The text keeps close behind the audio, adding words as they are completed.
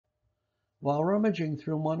While rummaging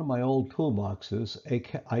through one of my old toolboxes,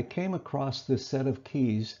 I came across this set of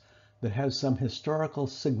keys that has some historical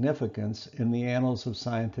significance in the annals of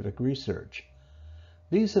scientific research.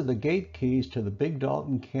 These are the gate keys to the Big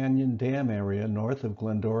Dalton Canyon Dam area north of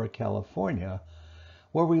Glendora, California,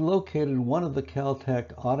 where we located one of the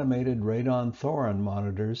Caltech automated Radon-Thoron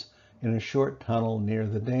monitors in a short tunnel near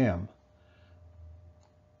the dam.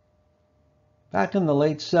 Back in the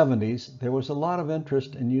late 70s, there was a lot of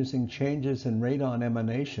interest in using changes in radon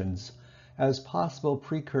emanations as possible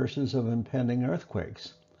precursors of impending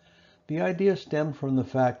earthquakes. The idea stemmed from the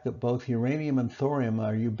fact that both uranium and thorium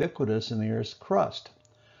are ubiquitous in the Earth's crust.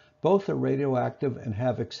 Both are radioactive and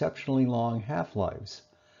have exceptionally long half-lives.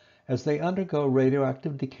 As they undergo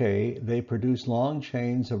radioactive decay, they produce long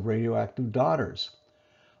chains of radioactive daughters.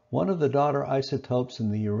 One of the daughter isotopes in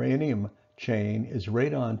the uranium chain is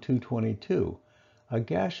radon-222, a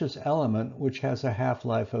gaseous element which has a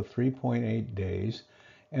half-life of 3.8 days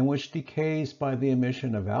and which decays by the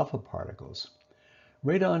emission of alpha particles.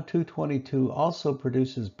 Radon-222 also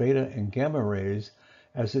produces beta and gamma rays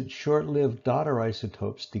as its short-lived daughter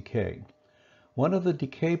isotopes decay. One of the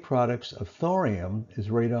decay products of thorium is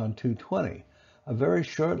radon-220, a very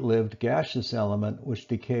short-lived gaseous element which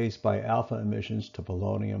decays by alpha emissions to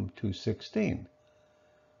polonium-216.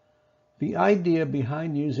 The idea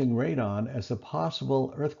behind using radon as a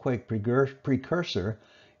possible earthquake precursor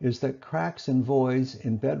is that cracks and voids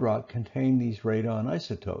in bedrock contain these radon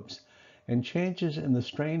isotopes, and changes in the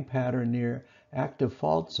strain pattern near active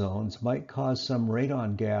fault zones might cause some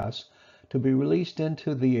radon gas to be released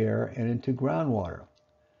into the air and into groundwater.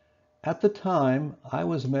 At the time, I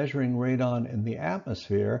was measuring radon in the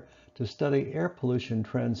atmosphere to study air pollution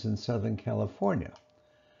trends in Southern California.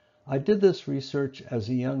 I did this research as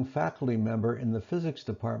a young faculty member in the physics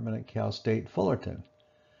department at Cal State Fullerton.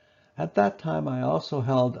 At that time, I also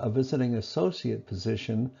held a visiting associate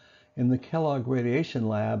position in the Kellogg radiation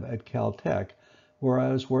lab at Caltech, where I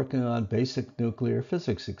was working on basic nuclear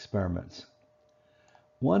physics experiments.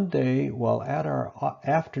 One day, while at our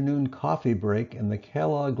afternoon coffee break in the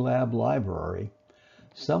Kellogg lab library,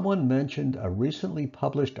 someone mentioned a recently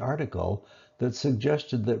published article that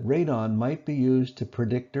suggested that radon might be used to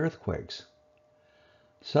predict earthquakes.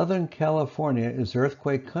 Southern California is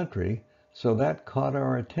earthquake country, so that caught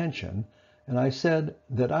our attention, and I said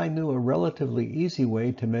that I knew a relatively easy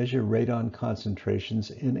way to measure radon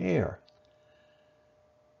concentrations in air.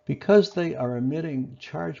 Because they are emitting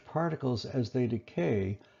charged particles as they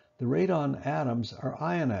decay, the radon atoms are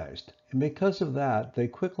ionized, and because of that, they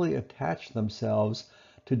quickly attach themselves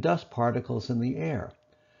to dust particles in the air.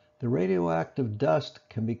 The radioactive dust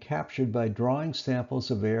can be captured by drawing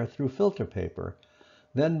samples of air through filter paper,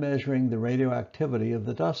 then measuring the radioactivity of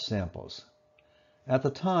the dust samples. At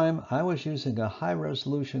the time, I was using a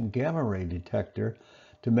high-resolution gamma ray detector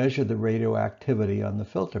to measure the radioactivity on the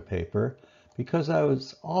filter paper, because I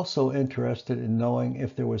was also interested in knowing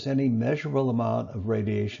if there was any measurable amount of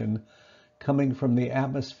radiation coming from the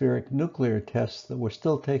atmospheric nuclear tests that were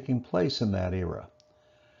still taking place in that era.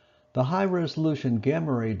 The high-resolution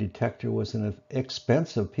gamma ray detector was an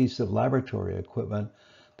expensive piece of laboratory equipment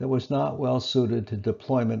that was not well suited to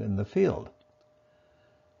deployment in the field.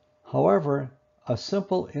 However, a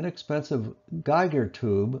simple, inexpensive Geiger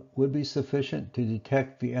tube would be sufficient to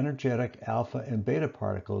detect the energetic alpha and beta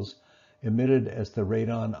particles emitted as the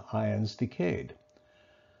radon ions decayed.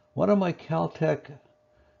 One of my Caltech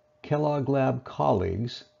Kellogg Lab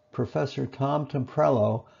colleagues, Professor Tom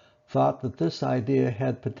Temprello, thought that this idea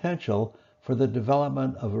had potential for the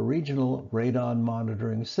development of a regional radon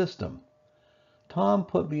monitoring system. Tom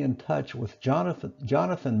put me in touch with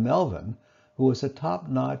Jonathan Melvin, who was a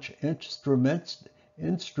top-notch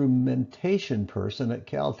instrumentation person at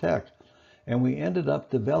Caltech, and we ended up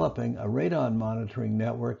developing a radon monitoring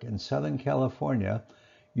network in Southern California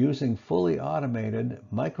using fully automated,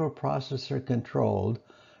 microprocessor-controlled,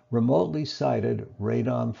 remotely sighted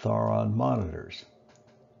Radon-Thoron monitors.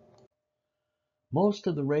 Most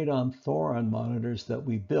of the Radon-Thoron monitors that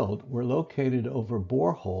we built were located over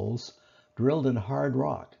boreholes drilled in hard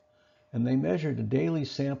rock, and they measured a daily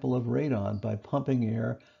sample of radon by pumping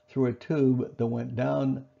air through a tube that went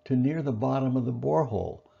down to near the bottom of the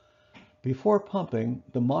borehole. Before pumping,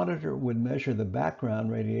 the monitor would measure the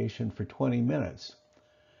background radiation for 20 minutes.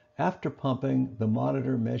 After pumping, the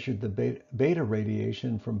monitor measured the beta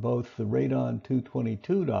radiation from both the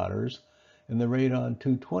radon-222 daughters and the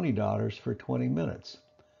radon-220 daughters for 20 minutes.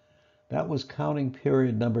 That was counting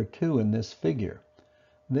period number 2 in this figure.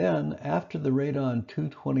 Then, after the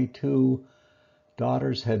radon-222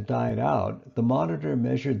 daughters had died out, the monitor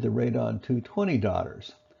measured the radon-220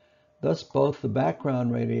 daughters. Thus, both the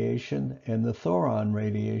background radiation and the thoron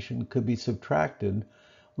radiation could be subtracted,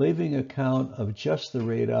 leaving a count of just the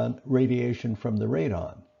radiation from the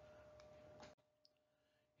radon.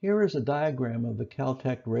 Here is a diagram of the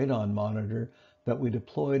Caltech radon monitor that we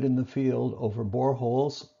deployed in the field over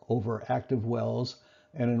boreholes, over active wells,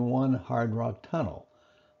 and in one hard rock tunnel.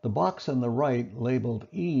 The box on the right, labeled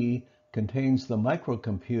E, contains the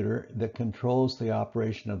microcomputer that controls the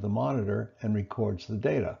operation of the monitor and records the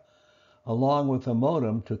data, along with a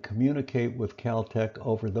modem to communicate with Caltech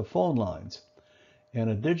over the phone lines, and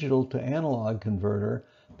a digital to analog converter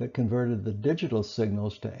that converted the digital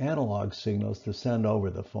signals to analog signals to send over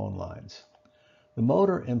the phone lines. The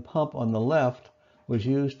motor and pump on the left was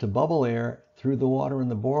used to bubble air through the water in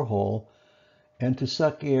the borehole and to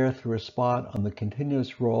suck air through a spot on the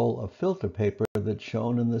continuous roll of filter paper that's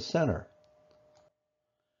shown in the center.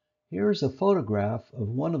 Here is a photograph of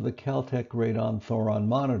one of the Caltech Radon-Thoron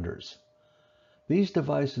monitors. These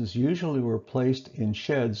devices usually were placed in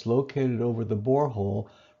sheds located over the borehole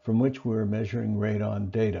from which we were measuring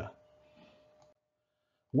radon data.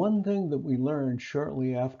 One thing that we learned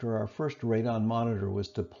shortly after our first radon monitor was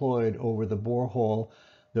deployed over the borehole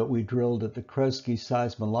that we drilled at the Kresge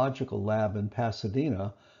Seismological Lab in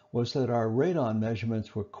Pasadena was that our radon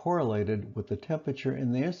measurements were correlated with the temperature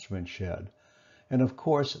in the instrument shed. And of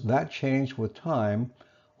course, that changed with time,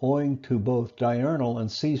 owing to both diurnal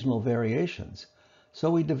and seasonal variations. So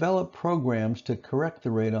we developed programs to correct the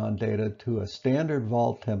radon data to a standard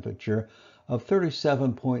vault temperature of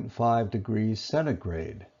 37.5 degrees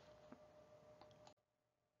centigrade.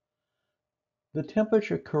 The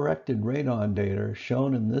temperature-corrected radon data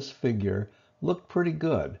shown in this figure looked pretty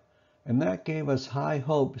good, and that gave us high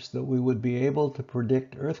hopes that we would be able to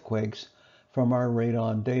predict earthquakes from our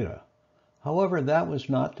radon data. However, that was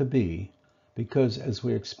not to be, because as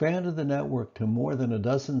we expanded the network to more than a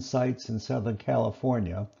dozen sites in Southern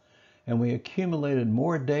California, and we accumulated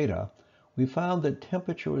more data, we found that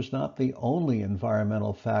temperature was not the only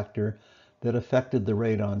environmental factor that affected the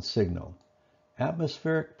radon signal.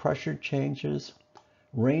 Atmospheric pressure changes,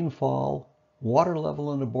 rainfall, water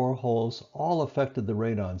level in the boreholes all affected the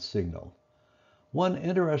radon signal. One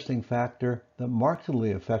interesting factor that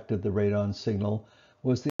markedly affected the radon signal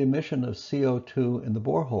was the emission of CO2 in the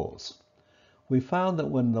boreholes. We found that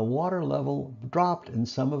when the water level dropped in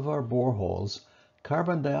some of our boreholes,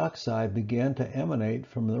 carbon dioxide began to emanate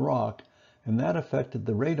from the rock, and that affected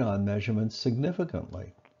the radon measurements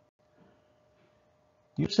significantly.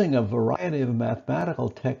 Using a variety of mathematical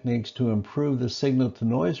techniques to improve the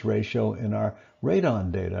signal-to-noise ratio in our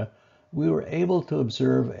radon data, we were able to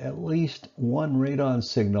observe at least one radon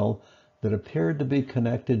signal that appeared to be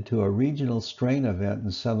connected to a regional strain event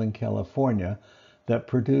in Southern California that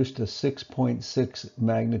produced a 6.6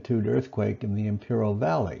 magnitude earthquake in the Imperial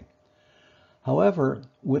Valley. However,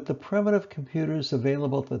 with the primitive computers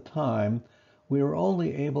available at the time, we were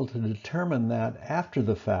only able to determine that after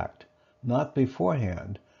the fact, not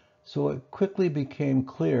beforehand, so it quickly became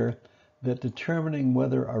clear that determining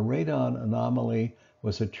whether a radon anomaly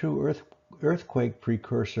was a true earthquake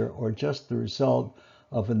precursor or just the result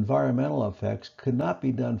of environmental effects could not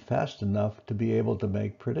be done fast enough to be able to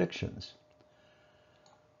make predictions.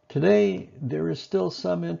 Today, there is still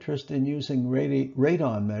some interest in using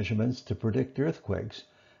radon measurements to predict earthquakes,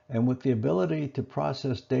 and with the ability to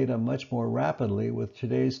process data much more rapidly with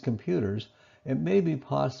today's computers, it may be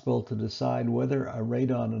possible to decide whether a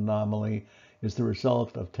radon anomaly is the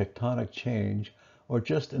result of tectonic change or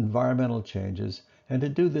just environmental changes, and to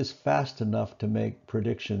do this fast enough to make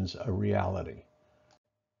predictions a reality.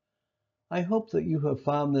 I hope that you have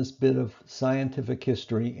found this bit of scientific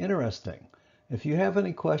history interesting. If you have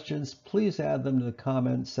any questions, please add them to the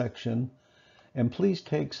comment section, and please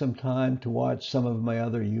take some time to watch some of my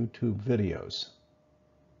other YouTube videos.